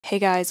Hey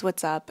guys,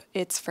 what's up?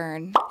 It's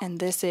Fern, and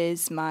this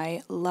is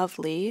my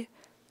lovely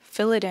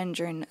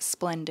Philodendron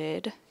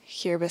Splendid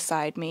here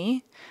beside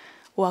me.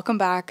 Welcome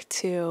back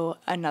to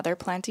another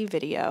Planty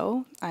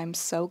video. I'm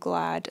so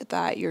glad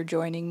that you're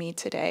joining me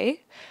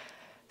today.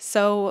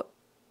 So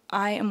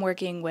I am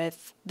working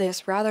with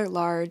this rather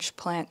large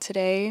plant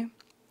today,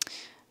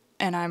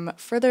 and I'm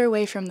further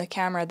away from the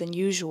camera than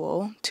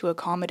usual to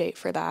accommodate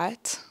for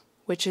that,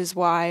 which is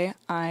why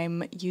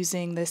I'm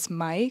using this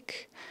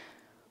mic.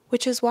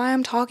 Which is why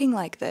I'm talking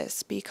like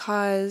this,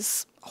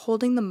 because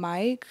holding the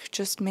mic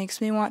just makes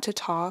me want to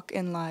talk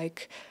in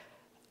like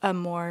a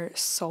more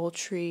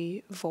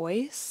sultry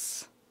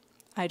voice.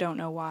 I don't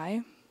know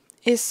why.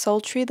 Is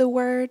sultry the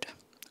word?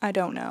 I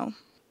don't know.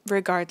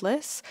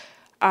 Regardless,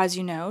 as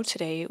you know,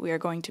 today we are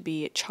going to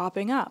be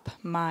chopping up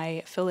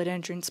my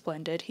Philodendron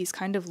Splendid. He's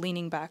kind of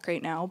leaning back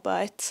right now,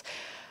 but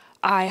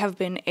I have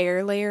been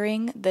air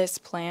layering this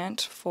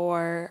plant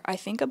for I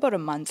think about a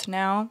month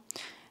now.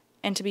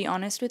 And to be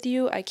honest with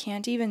you, I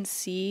can't even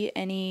see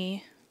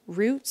any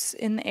roots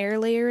in the air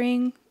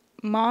layering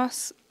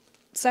moss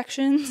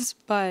sections,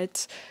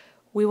 but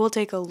we will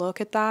take a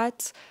look at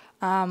that.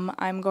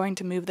 I'm going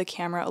to move the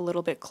camera a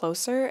little bit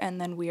closer,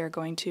 and then we are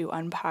going to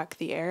unpack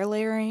the air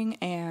layering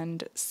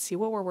and see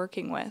what we're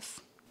working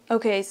with.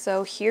 Okay,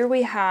 so here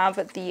we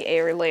have the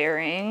air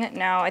layering.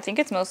 Now, I think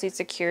it's mostly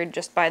secured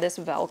just by this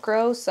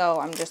Velcro, so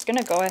I'm just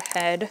gonna go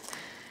ahead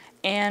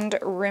and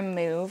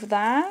remove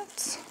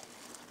that.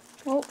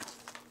 Oh.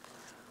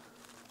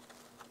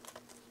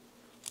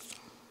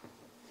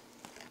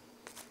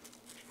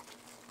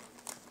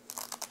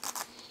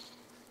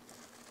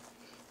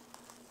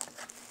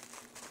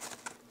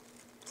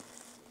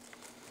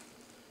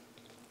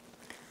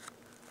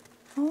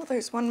 Oh,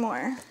 there's one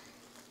more.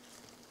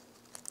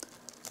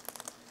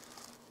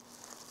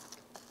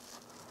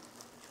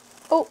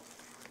 Oh,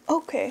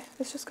 okay.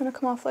 It's just gonna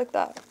come off like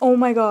that. Oh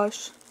my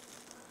gosh.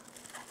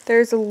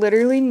 There's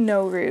literally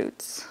no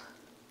roots.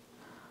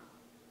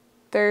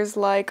 There's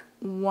like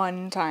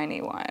one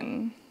tiny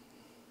one.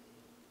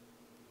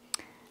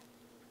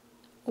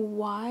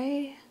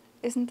 Why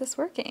isn't this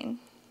working?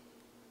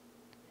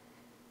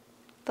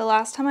 The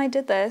last time I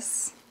did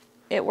this,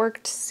 it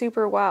worked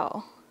super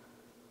well.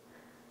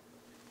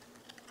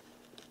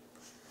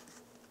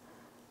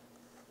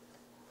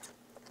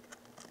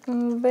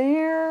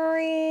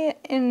 Very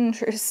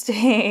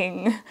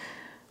interesting.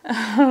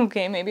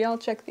 Okay, maybe I'll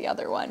check the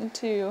other one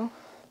too.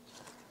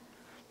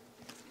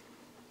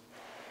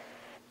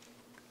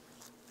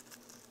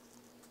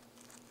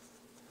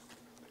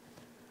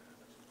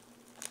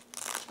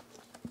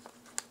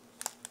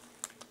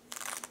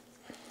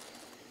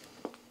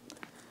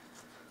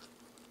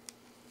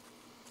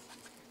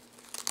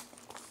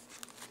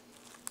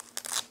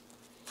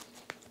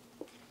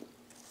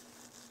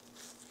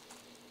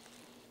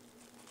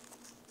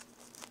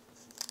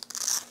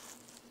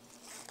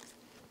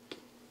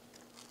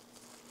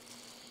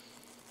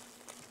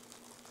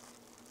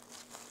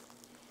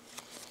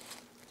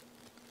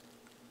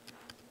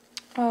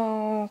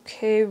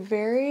 Okay,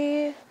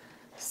 very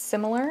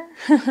similar.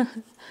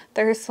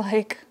 There's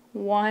like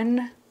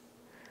one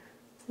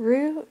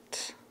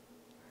root.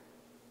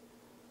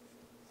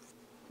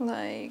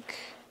 Like,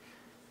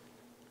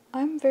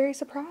 I'm very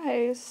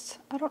surprised.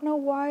 I don't know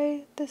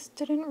why this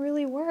didn't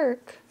really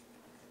work.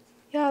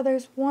 Yeah,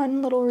 there's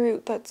one little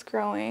root that's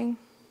growing.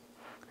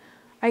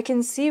 I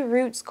can see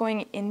roots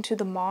going into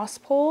the moss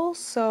pole,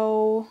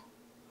 so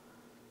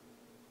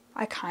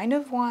I kind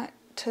of want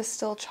to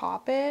still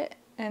chop it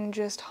and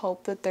just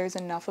hope that there's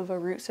enough of a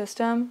root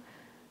system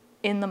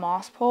in the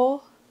moss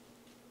pole.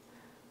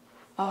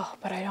 Oh,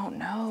 but I don't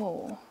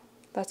know.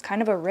 That's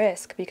kind of a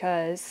risk,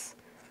 because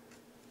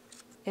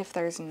if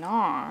there's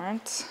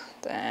not,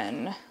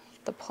 then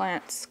the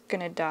plant's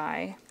gonna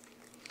die.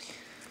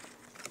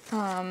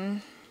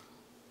 The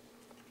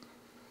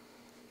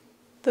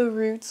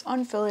roots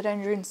on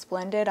Philodendron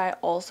Splendid I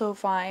also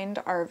find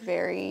are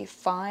very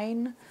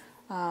fine,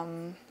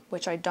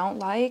 which I don't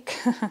like.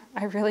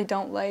 I really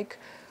don't like.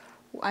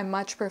 I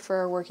much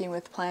prefer working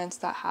with plants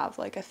that have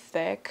like a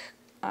thick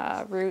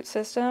root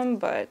system,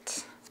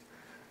 but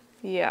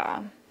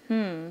yeah.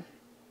 Can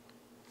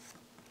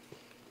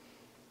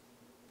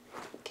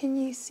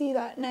you see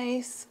that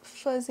nice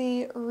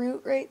fuzzy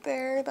root right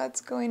there that's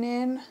going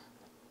in?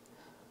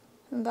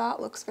 That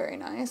looks very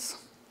nice.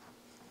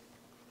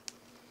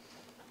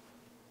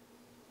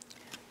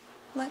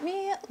 Let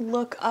me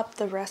look up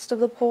the rest of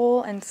the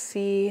pole and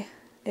see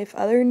if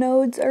other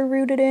nodes are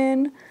rooted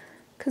in,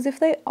 because if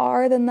they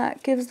are, then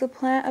that gives the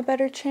plant a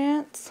better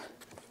chance.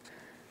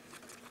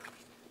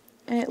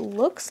 And it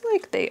looks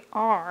like they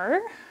are.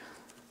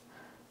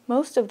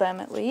 Most of them,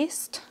 at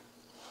least.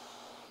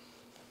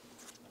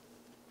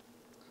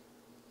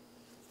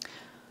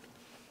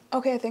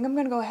 Okay, I think I'm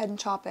gonna go ahead and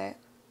chop it,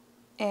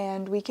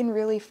 and we can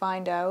really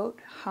find out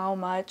how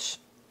much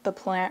the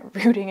plant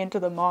rooting into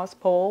the moss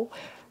pole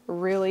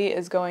really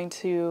is going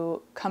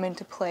to come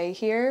into play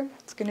here.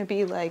 It's gonna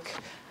be like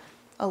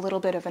a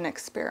little bit of an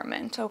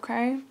experiment,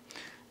 okay?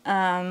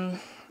 All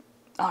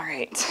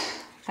right,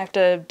 I have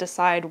to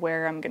decide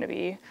where I'm gonna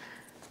be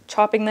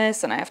chopping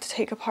this, and I have to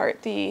take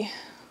apart the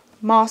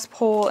moss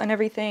pole and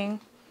everything.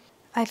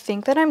 I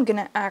think that I'm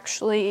gonna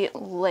actually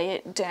lay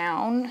it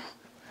down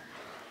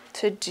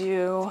to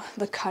do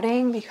the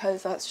cutting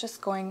because that's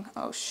just going,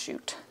 oh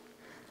shoot,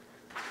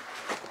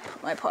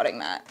 my potting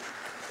mat.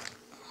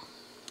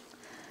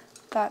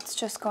 That's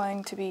just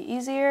going to be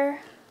easier.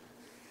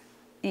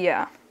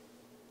 Yeah,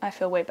 I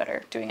feel way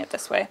better doing it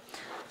this way.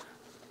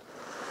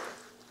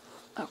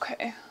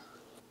 Okay.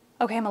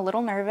 Okay, I'm a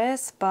little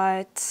nervous,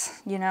 but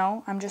you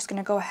know, I'm just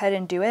gonna go ahead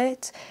and do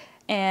it.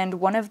 And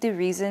one of the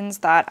reasons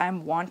that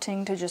I'm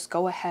wanting to just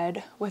go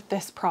ahead with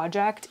this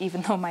project,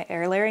 even though my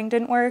air layering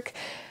didn't work,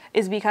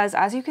 is because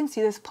as you can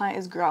see, this plant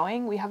is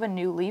growing. We have a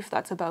new leaf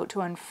that's about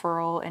to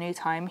unfurl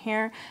anytime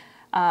here.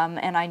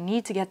 And I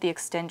need to get the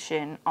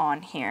extension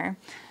on here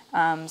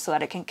so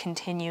that it can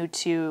continue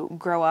to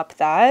grow up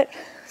that.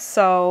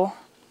 So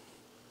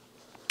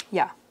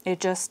yeah,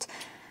 it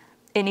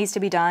needs to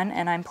be done,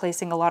 and I'm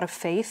placing a lot of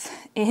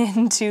faith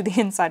into the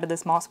inside of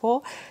this moss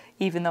pole,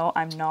 even though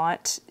I'm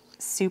not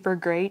super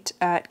great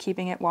at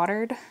keeping it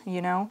watered,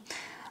 you know.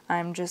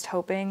 I'm just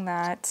hoping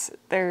that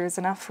there's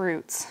enough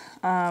roots.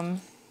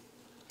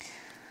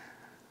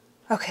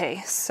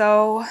 Okay,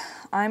 so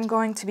I'm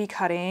going to be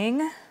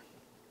cutting.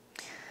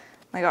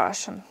 My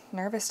gosh, I'm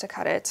nervous to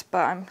cut it,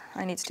 but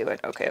I need to do it.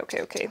 Okay.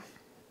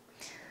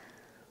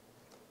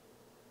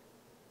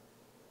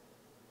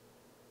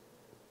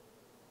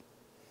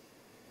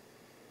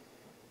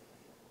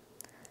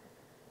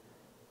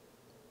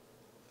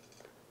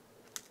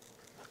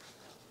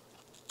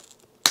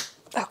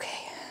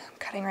 Okay, I'm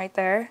cutting right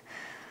there.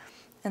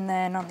 And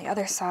then on the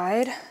other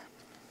side,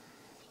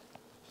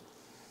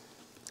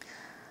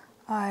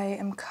 I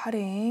am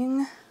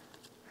cutting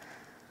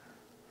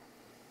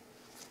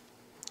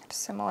a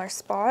similar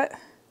spot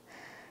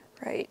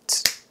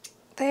right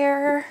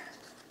there.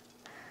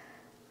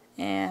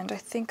 And I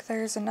think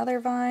there's another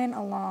vine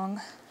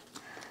along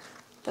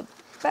the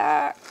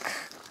back.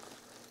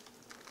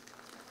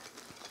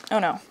 Oh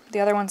no, the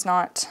other one's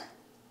not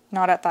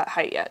at that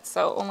height yet,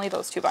 so only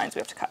those two vines we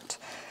have to cut,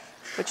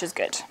 which is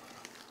good.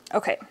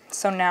 Okay,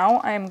 so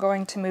now I'm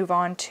going to move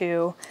on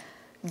to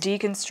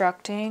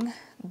deconstructing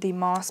the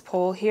moss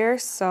pole here.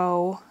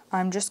 So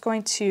I'm just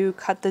going to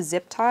cut the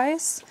zip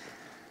ties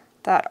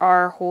that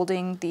are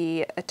holding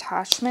the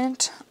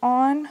attachment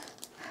on.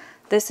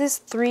 This is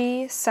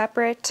 3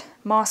 separate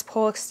moss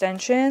pole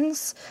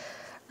extensions.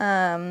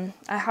 I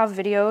have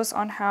videos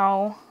on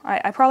how,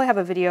 I probably have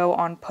a video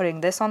on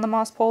putting this on the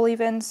moss pole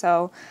even,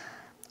 so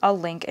I'll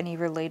link any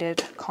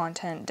related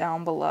content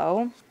down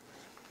below.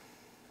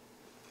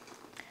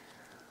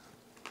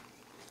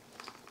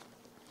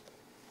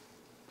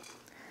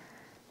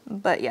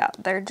 But yeah,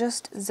 they're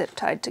just zip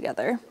tied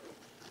together.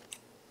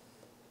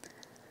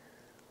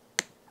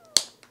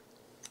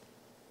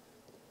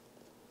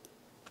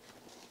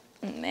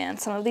 Man,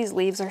 some of these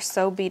leaves are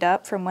so beat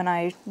up from when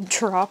I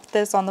dropped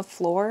this on the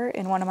floor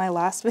in one of my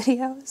last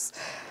videos.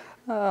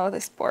 Oh,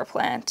 this poor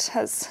plant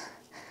has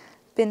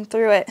been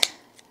through it.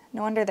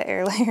 No wonder the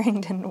air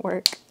layering didn't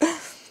work.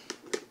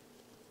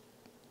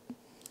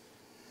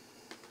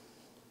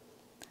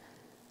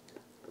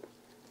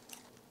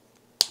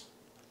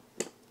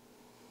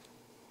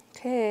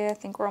 Okay, I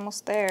think we're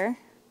almost there.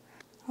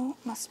 Oh,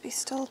 must be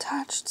still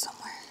attached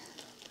somewhere.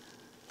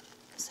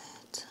 Is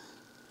it?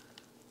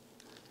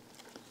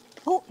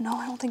 Oh, no,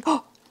 I don't think.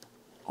 Oh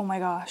my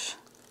gosh.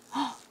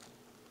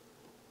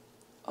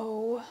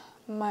 Oh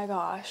my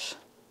gosh.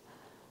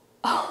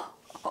 Oh,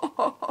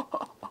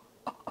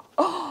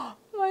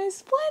 my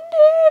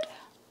splendid.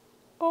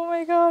 Oh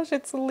my gosh,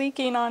 it's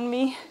leaking on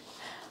me.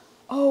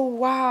 Oh,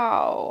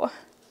 wow.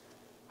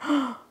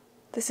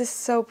 This is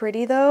so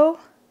pretty though.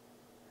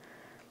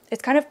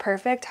 It's kind of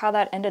perfect how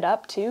that ended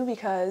up too,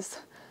 because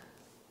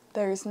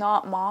there's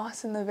not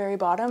moss in the very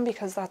bottom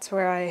because that's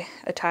where I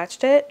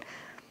attached it.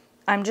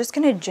 I'm just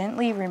gonna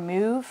gently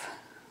remove,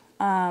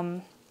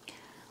 oh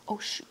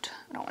shoot,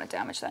 I don't want to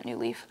damage that new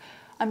leaf.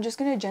 I'm just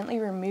gonna gently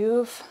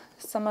remove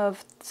a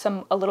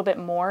little bit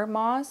more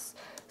moss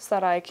so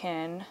that I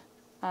can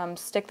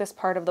stick this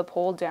part of the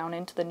pole down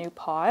into the new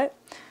pot.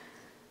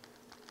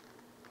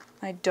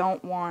 I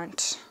don't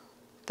want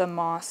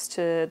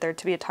there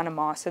to be a ton of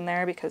moss in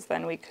there, because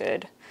then we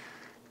could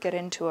get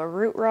into a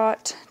root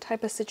rot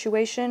type of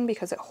situation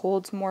because it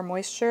holds more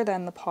moisture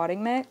than the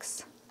potting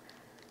mix.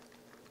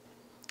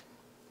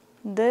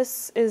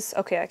 This is,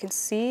 okay, I can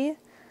see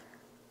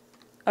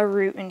a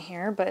root in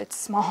here, but it's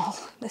small.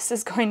 This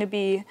is going to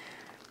be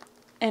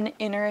an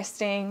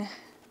interesting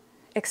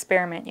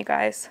experiment, you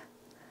guys.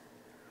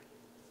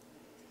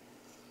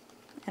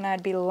 And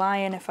I'd be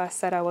lying if I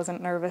said I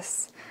wasn't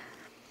nervous.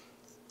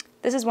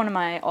 This is one of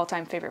my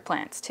all-time favorite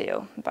plants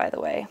too, by the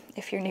way.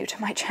 If you're new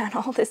to my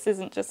channel, this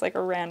isn't just like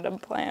a random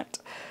plant.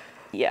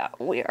 Yeah,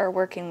 we are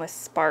working with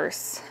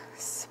sparse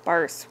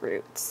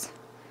roots.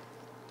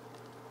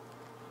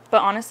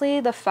 But honestly,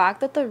 the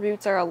fact that the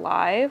roots are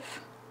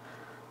alive,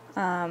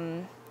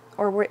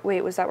 or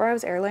wait, was that where I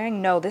was air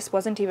layering? No, this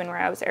wasn't even where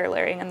I was air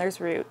layering, and there's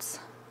roots.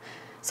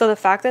 So the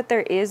fact that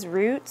there is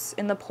roots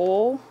in the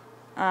pole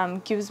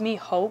gives me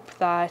hope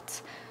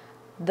that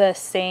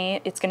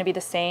it's going to be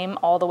the same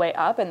all the way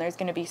up, and there's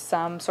going to be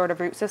some sort of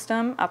root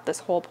system up this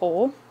whole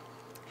pole.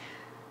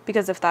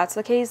 Because if that's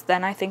the case,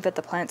 then I think that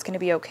the plant's going to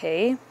be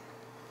okay.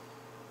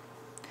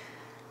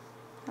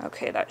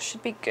 Okay, that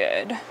should be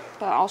good,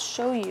 but I'll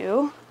show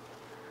you.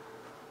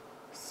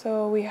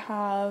 So we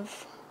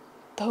have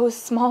those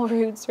small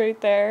roots right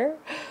there,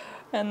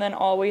 and then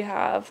all we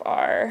have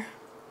are,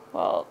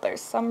 well,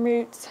 there's some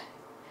roots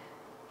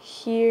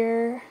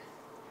here,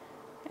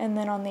 and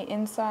then on the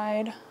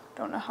inside,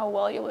 don't know how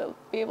well you'll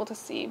be able to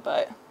see,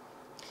 but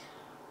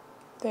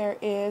there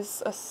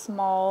is a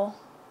small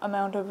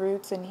amount of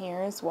roots in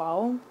here as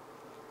well.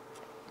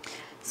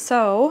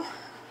 So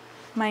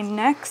my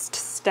next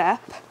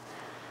step,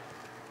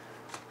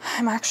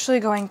 I'm actually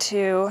going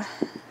to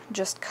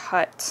just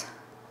cut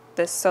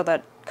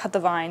the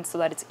vine so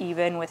that it's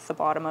even with the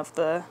bottom of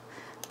the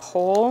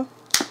pole.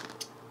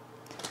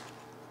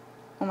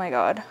 Oh my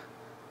God.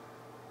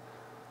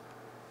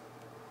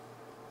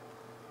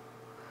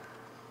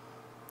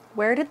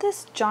 Where did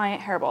this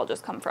giant hairball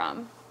just come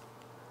from?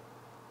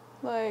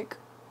 Like,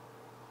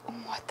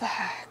 what the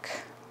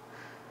heck?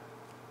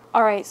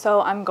 All right,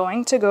 so I'm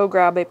going to go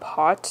grab a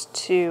pot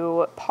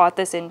to pot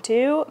this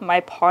into, my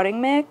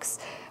potting mix.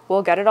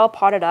 We'll get it all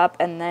potted up,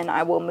 and then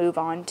I will move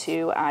on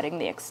to adding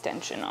the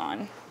extension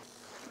on.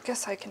 I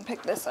guess I can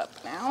pick this up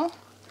now.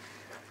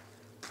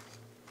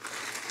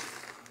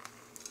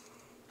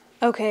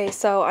 Okay,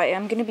 so I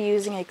am going to be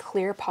using a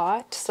clear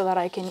pot so that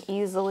I can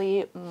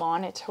easily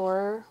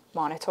monitor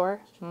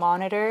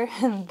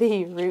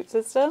the root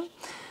system.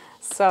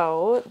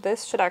 So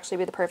this should actually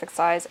be the perfect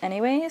size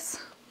anyways.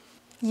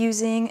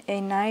 Using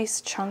a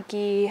nice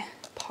chunky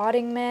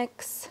potting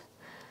mix,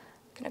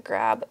 I'm gonna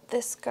grab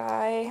this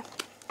guy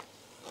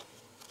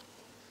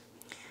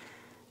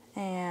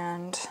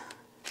and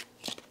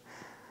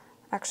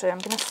actually I'm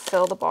gonna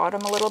fill the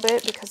bottom a little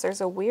bit because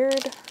there's a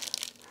weird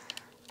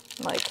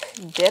like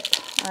dip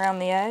around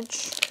the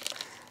edge.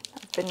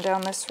 I've been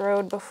down this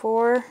road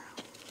before.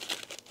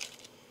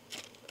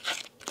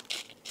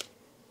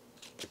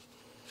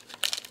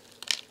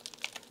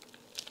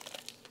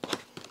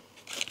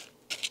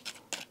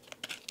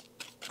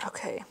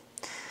 Okay,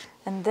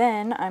 and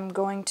then I'm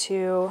going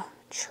to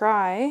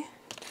try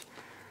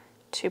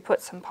to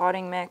put some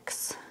potting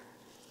mix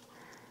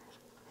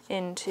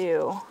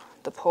into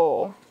the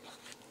pole.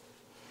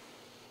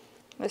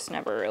 This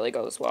never really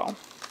goes well.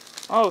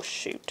 Oh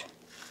shoot.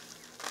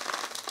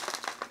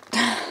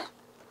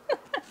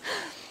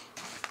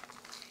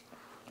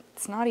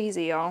 It's not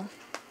easy, y'all.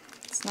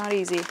 It's not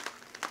easy.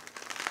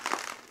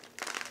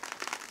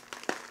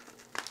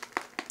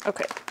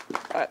 Okay,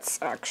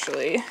 that's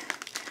actually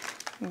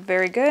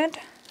very good.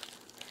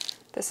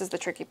 This is the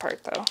tricky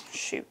part though.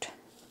 Shoot.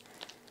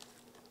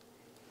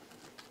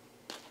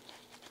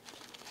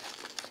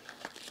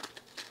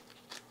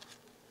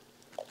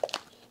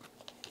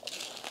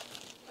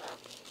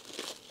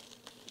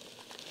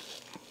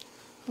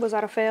 Was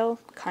that a fail?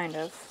 Kind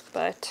of,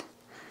 but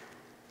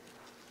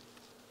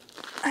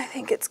I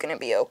think it's gonna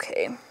be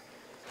okay.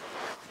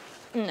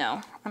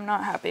 No, I'm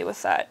not happy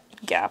with that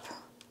gap.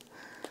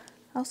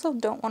 I also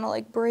don't want to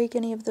like break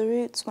any of the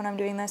roots when I'm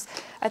doing this.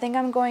 I think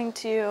I'm going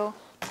to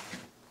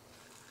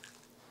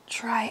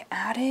try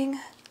adding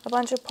a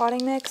bunch of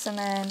potting mix and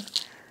then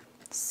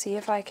see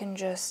if I can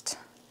just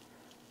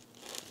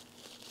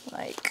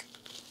like,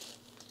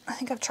 I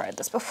think I've tried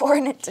this before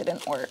and it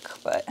didn't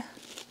work, but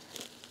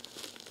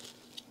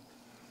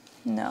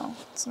no,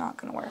 it's not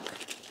gonna work.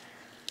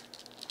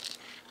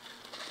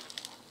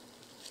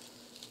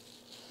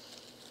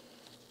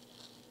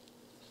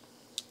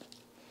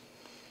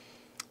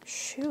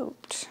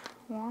 Shoot,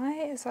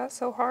 why is that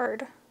so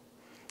hard?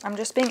 I'm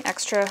just being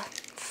extra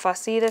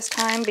fussy this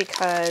time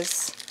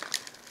because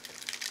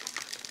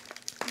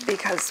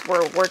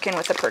we're working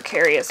with a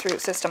precarious root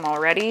system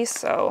already,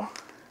 so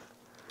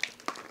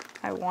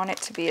I want it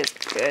to be as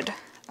good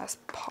as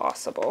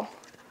possible.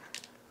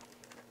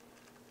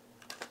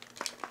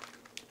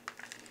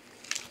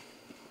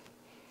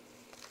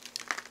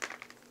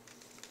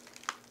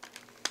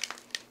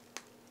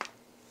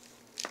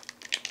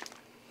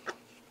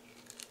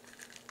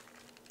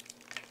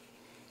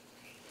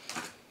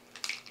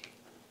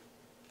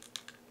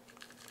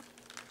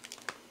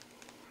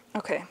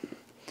 Okay,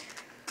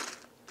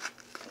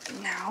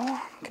 now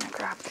I'm gonna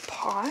grab the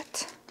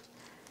pot.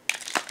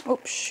 Oh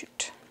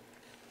shoot,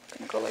 I'm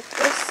gonna go like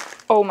this.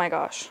 Oh my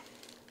gosh.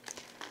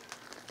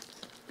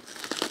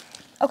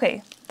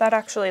 Okay, that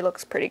actually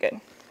looks pretty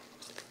good.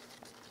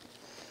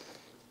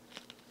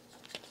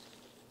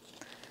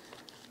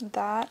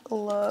 That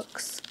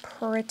looks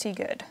pretty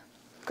good.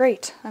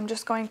 Great, I'm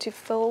just going to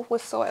fill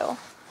with soil.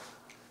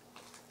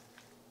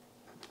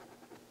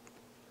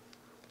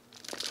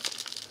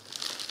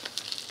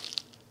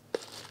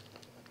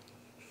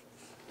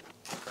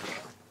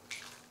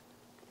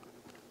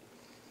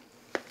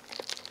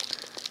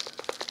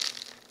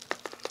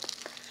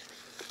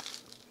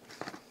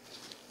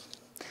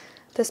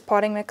 This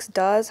potting mix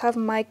does have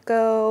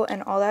myco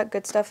and all that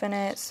good stuff in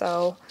it,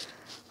 so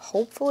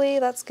hopefully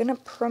that's gonna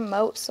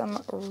promote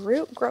some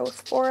root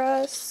growth for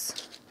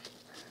us.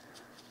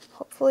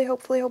 Hopefully,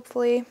 hopefully,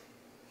 hopefully.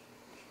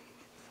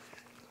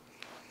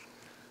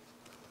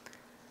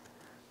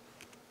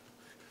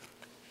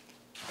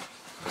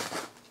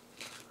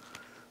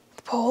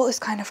 The pole is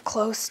kind of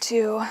close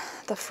to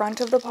the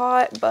front of the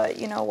pot, but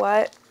you know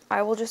what?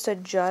 I will just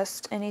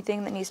adjust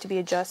anything that needs to be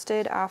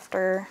adjusted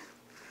after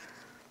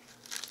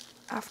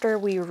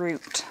we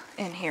root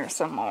in here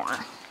some more.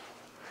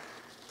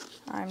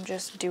 I'm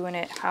just doing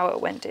it how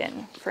it went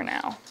in for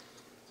now.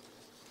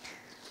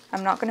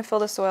 I'm not going to fill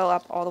the soil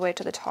up all the way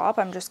to the top.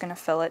 I'm just going to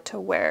fill it to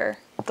where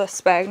the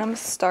sphagnum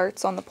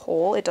starts on the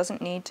pole. It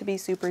doesn't need to be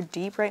super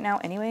deep right now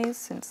anyways,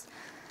 since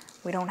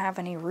we don't have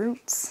any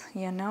roots,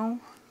 you know?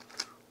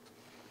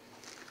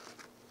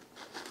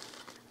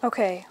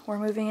 Okay, we're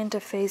moving into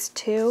phase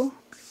 2,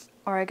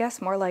 or I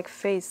guess more like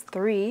phase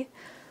 3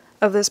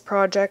 of this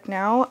project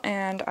now,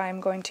 and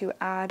I'm going to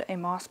add a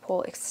moss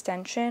pole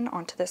extension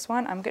onto this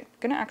one. I'm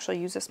gonna actually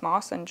use this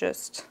moss and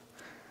just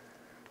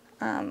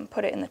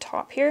put it in the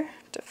top here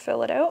to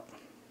fill it out.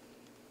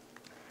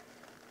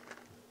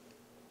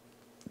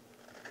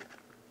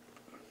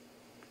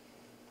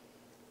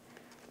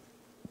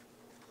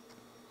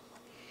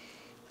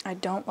 I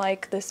don't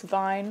like this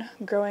vine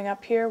growing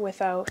up here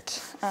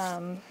without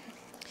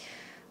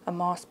a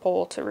moss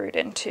pole to root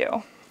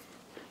into.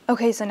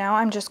 Okay, so now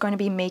I'm just going to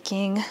be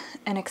making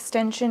an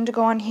extension to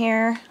go on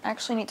here. I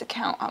actually need to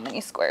count how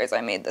many squares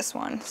I made this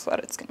one so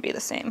that it's going to be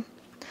the same.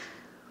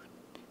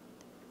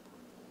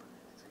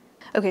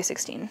 Okay,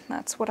 16.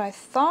 That's what I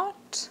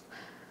thought.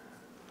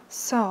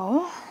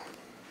 So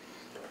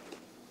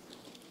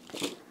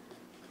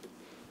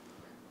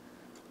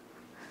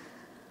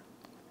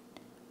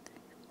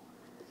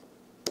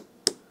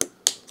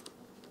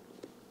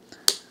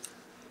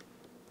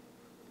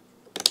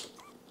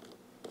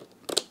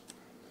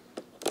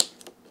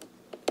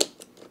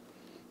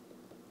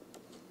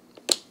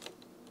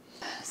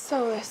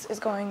this is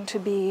going to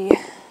be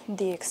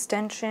the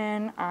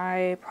extension.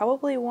 I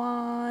probably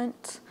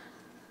want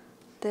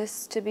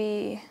this to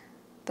be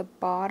the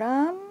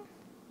bottom.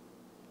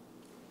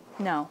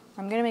 No,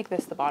 I'm gonna make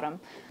this the bottom.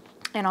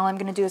 And all I'm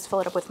gonna do is fill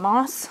it up with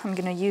moss. I'm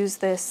gonna use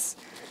this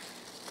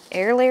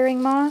air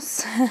layering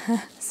moss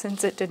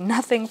since it did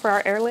nothing for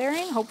our air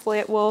layering. Hopefully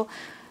it will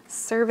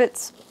serve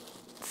its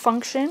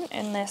function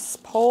in this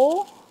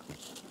pole.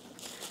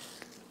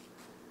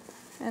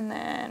 And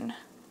then,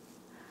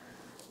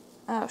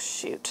 oh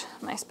shoot,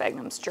 my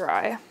sphagnum's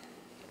dry.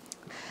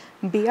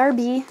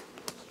 BRB.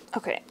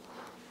 Okay,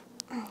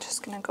 I'm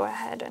just gonna go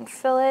ahead and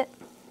fill it.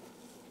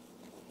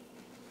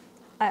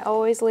 I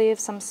always leave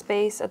some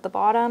space at the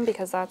bottom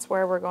because that's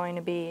where we're going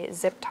to be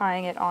zip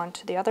tying it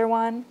onto the other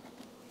one.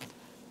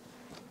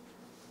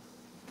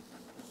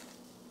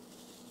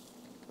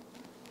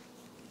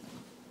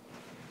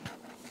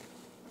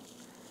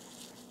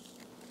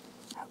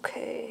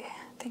 Okay,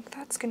 I think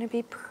that's gonna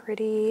be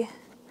pretty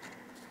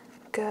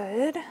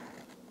good.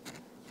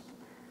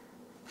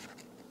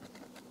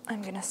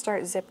 I'm gonna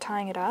start zip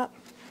tying it up.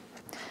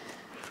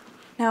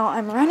 Now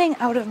I'm running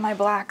out of my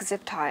black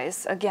zip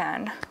ties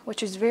again,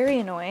 which is very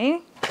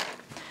annoying.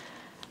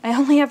 I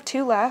only have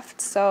 2 left,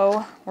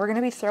 so we're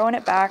gonna be throwing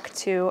it back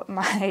to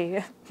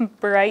my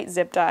bright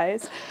zip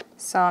ties.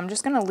 So I'm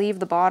just gonna leave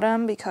the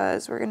bottom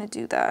because we're gonna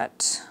do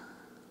that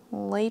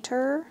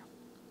later.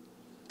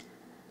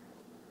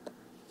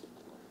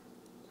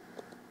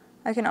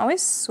 I can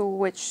always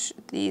switch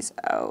these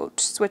out,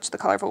 switch the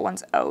colorful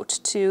ones out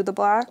to the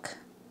black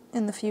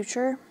in the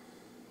future.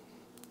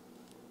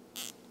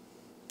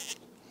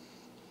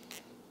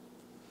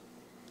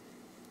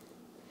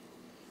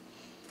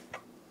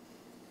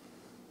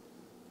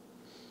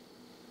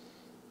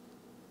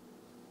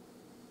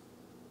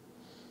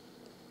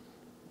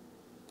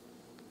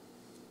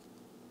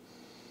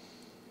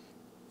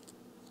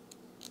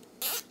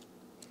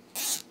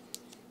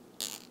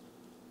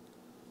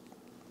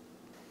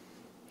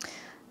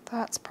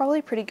 That's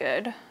probably pretty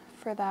good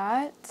for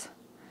that.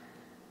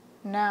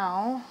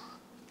 Now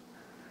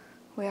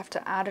we have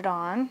to add it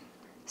on.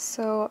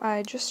 So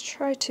I just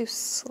try to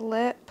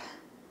slip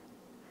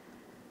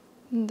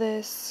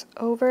this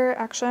over.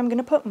 Actually, I'm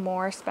gonna put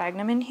more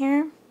sphagnum in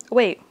here.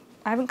 Wait,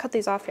 I haven't cut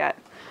these off yet.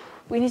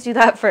 We need to do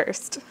that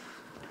first.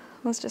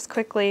 Let's just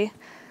quickly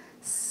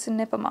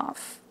snip them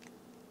off.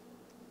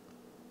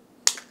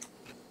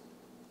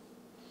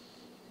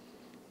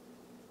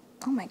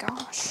 Oh my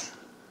gosh.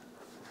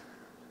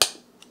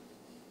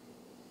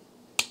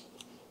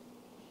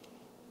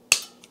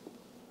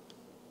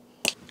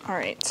 All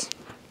right,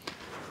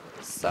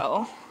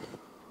 so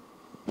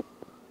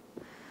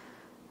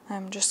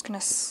I'm just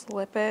gonna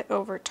slip it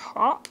over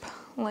top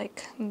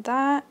like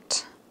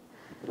that.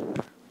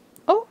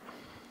 Oh.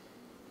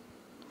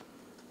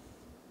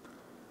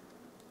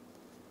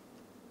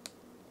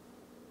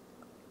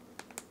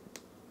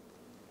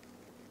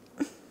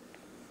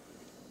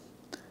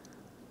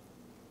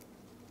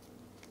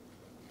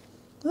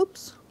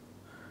 Oops.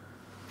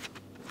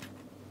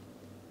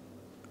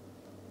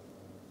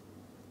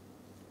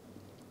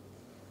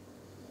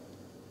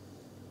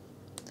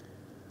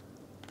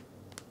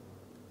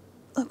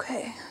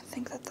 Okay, I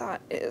think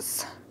that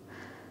is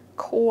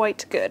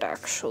quite good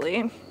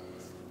actually.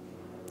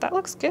 That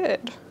looks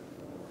good.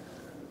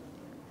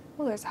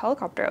 Oh, there's a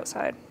helicopter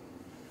outside.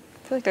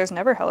 I feel like there's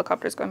never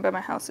helicopters going by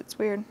my house. It's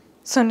weird.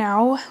 So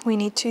now we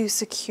need to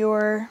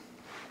secure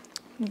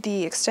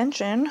the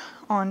extension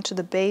onto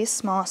the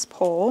base moss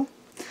pole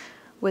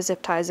with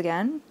zip ties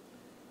again.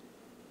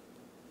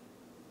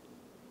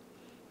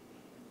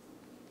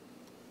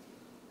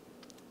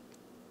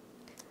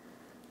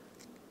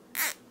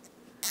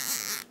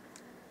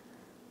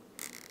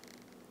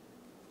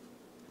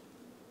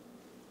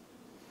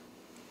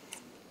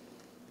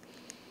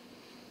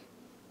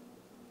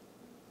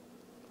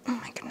 Oh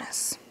my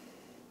goodness.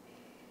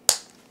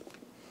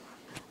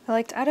 I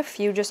like to add a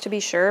few just to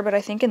be sure, but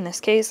I think in this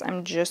case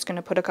I'm just going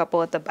to put a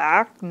couple at the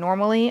back.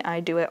 Normally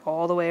I do it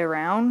all the way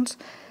around,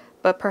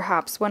 but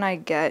perhaps when I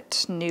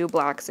get new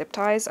black zip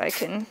ties I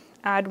can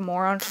add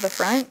more onto the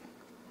front.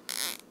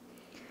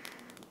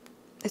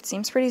 It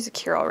seems pretty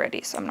secure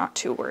already, so I'm not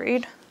too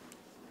worried.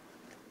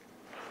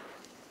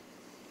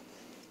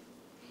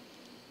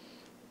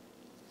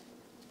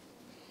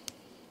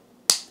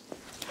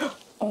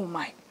 Oh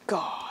my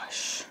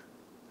gosh.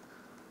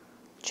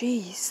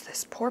 Jeez,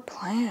 this poor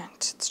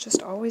plant. It's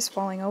just always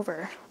falling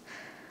over.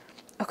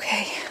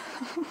 Okay.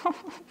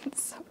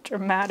 It's so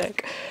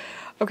dramatic.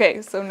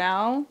 Okay, so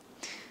now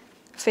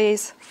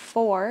phase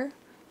 4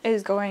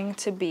 is going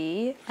to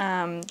be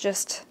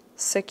just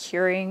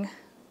securing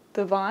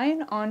the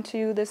vine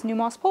onto this new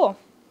moss pole,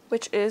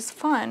 which is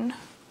fun.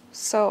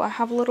 So I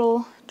have a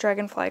little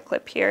dragonfly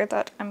clip here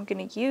that I'm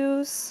gonna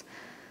use.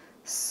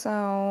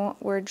 So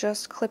we're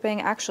just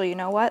clipping, actually, you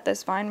know what?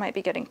 This vine might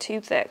be getting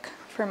too thick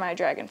for my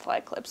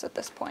dragonfly clips at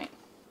this point.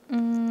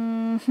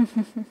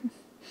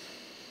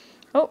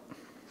 Oh,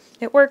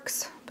 it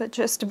works, but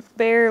just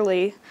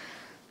barely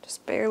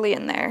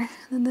in there. And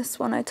then this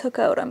one I took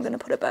out, I'm gonna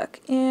put it back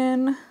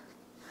in.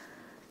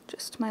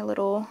 Just my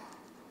little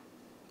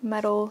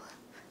metal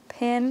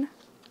pin.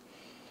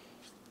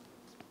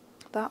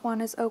 That one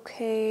is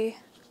okay.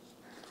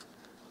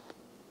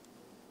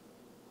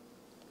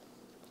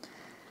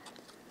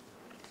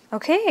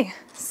 Okay,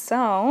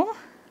 so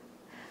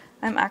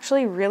I'm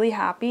actually really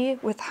happy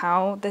with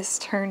how this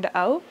turned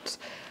out.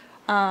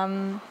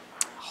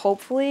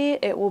 Hopefully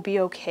it will be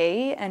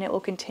okay and it will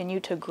continue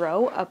to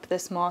grow up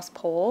this moss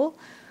pole.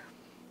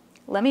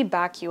 Let me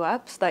back you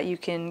up so that you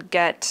can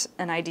get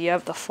an idea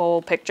of the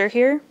full picture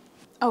here.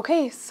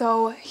 Okay,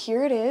 so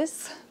here it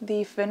is,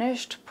 the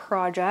finished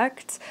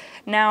project.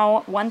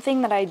 Now, one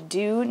thing that I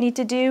do need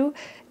to do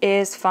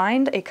is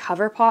find a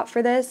cover pot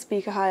for this,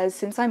 because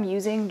since I'm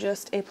using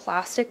just a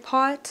plastic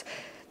pot,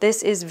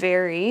 this is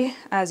very,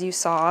 as you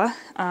saw,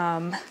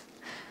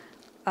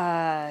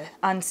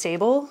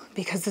 unstable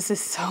because this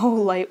is so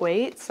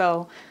lightweight.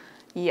 So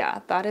yeah,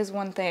 that is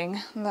one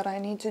thing that I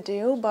need to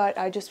do, but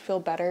I just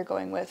feel better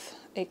going with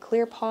a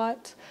clear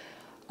pot.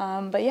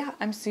 But yeah,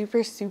 I'm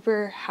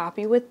super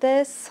happy with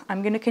this.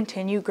 I'm gonna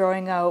continue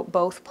growing out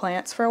both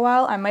plants for a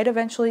while. I might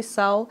eventually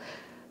sell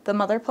the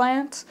mother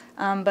plant,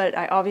 but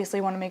I obviously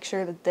want to make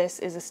sure that this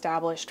is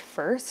established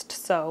first,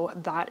 so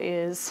that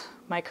is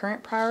my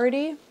current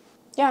priority.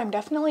 Yeah, I'm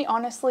definitely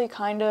honestly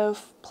kind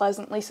of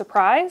pleasantly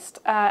surprised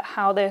at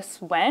how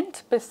this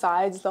went,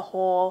 besides the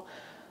whole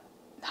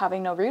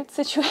having no roots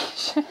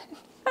situation.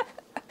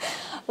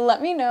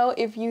 Let me know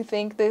if you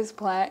think this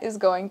plant is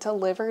going to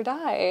live or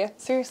die.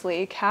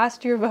 Seriously,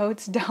 cast your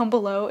votes down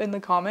below in the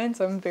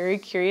comments. I'm very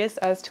curious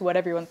as to what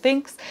everyone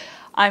thinks.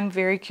 I'm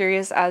very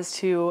curious as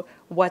to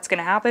what's going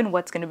to happen,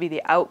 what's going to be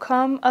the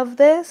outcome of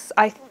this.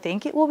 I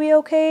think it will be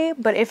okay,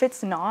 but if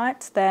it's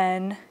not,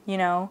 then, you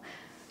know,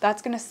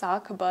 that's going to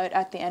suck. But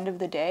at the end of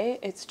the day,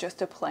 it's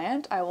just a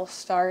plant. Well,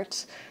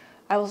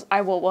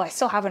 I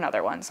still have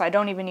another one, so I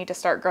don't even need to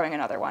start growing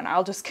another one.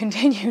 I'll just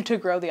continue to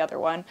grow the other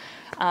one.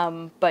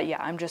 But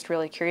yeah, I'm just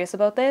really curious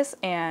about this,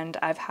 and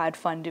I've had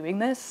fun doing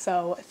this,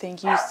 so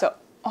thank you so—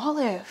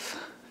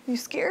 Olive, you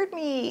scared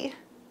me.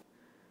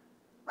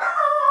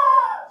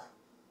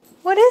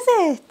 What is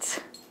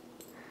it?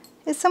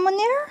 Is someone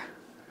there?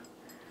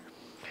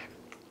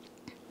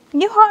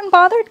 You hot and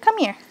bothered? Come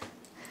here.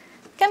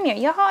 Come here,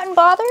 you hot and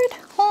bothered?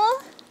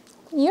 Huh?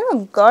 You're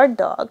a guard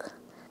dog.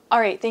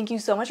 Alright, thank you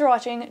so much for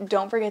watching.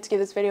 Don't forget to give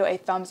this video a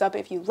thumbs up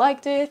if you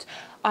liked it.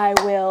 I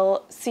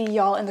will see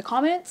y'all in the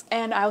comments,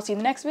 and I'll see you in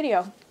the next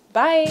video.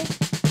 Bye!